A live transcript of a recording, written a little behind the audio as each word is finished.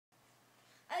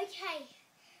Okay,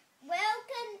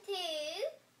 welcome to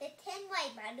the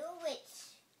 10-way battle,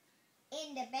 which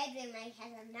in the bedroom I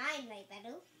have a 9-way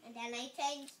battle, and then I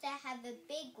changed to have a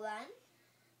big one.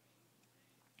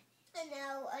 And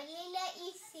I'll only let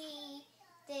you see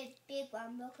the big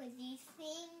one because you've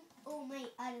seen all my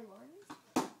other ones.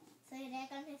 So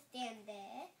they're going to stand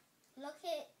there. Look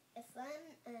at the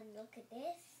front and look at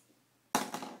this.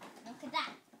 Look at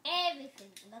that.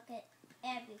 Everything. Look at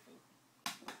everything.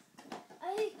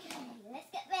 Okay, let's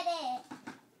get ready.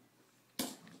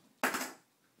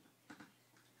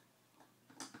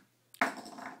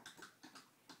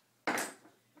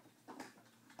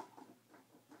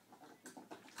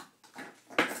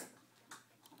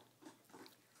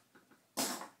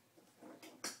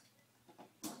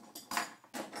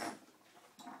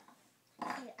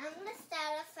 Okay, I'm going to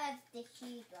start off as the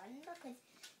huge one because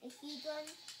the huge one,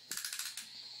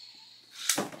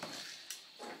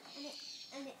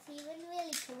 and it's even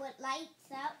really cool. It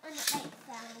lights up and it makes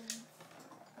sounds.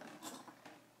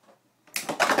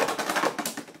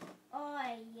 Oh,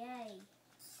 yay.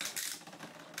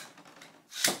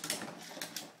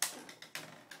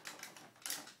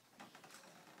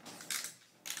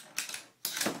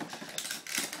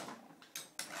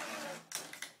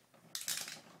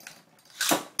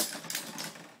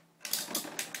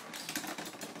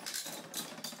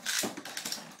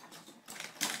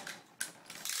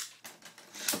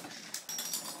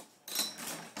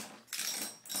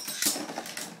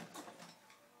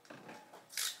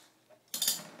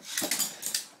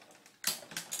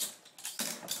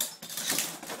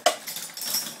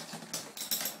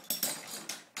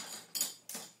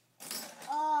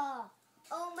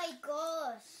 Oh my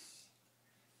gosh,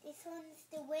 this one's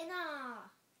the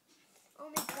winner. Oh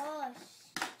my gosh.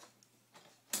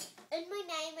 In my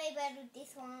name I battled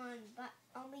this one, but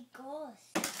oh my gosh.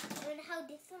 I don't know how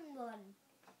this one won.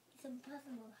 It's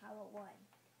impossible how it won.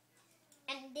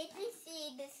 And did you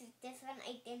see this one?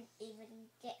 I didn't even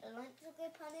get a launch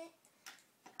grip on it.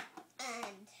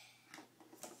 And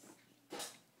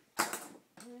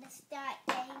I'm going to start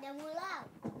getting them all out.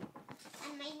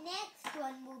 And my next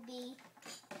one will be,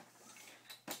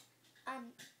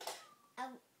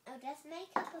 I'll just make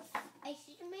up I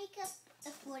should make up a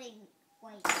footing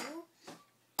wheel.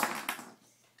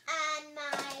 And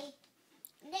my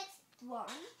next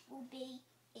one will be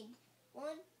in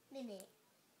 1 minute.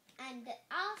 And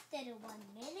after the 1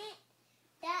 minute,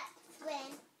 that's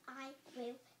when I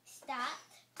will start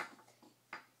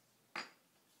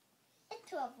a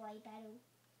 12-way battle.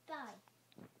 Bye.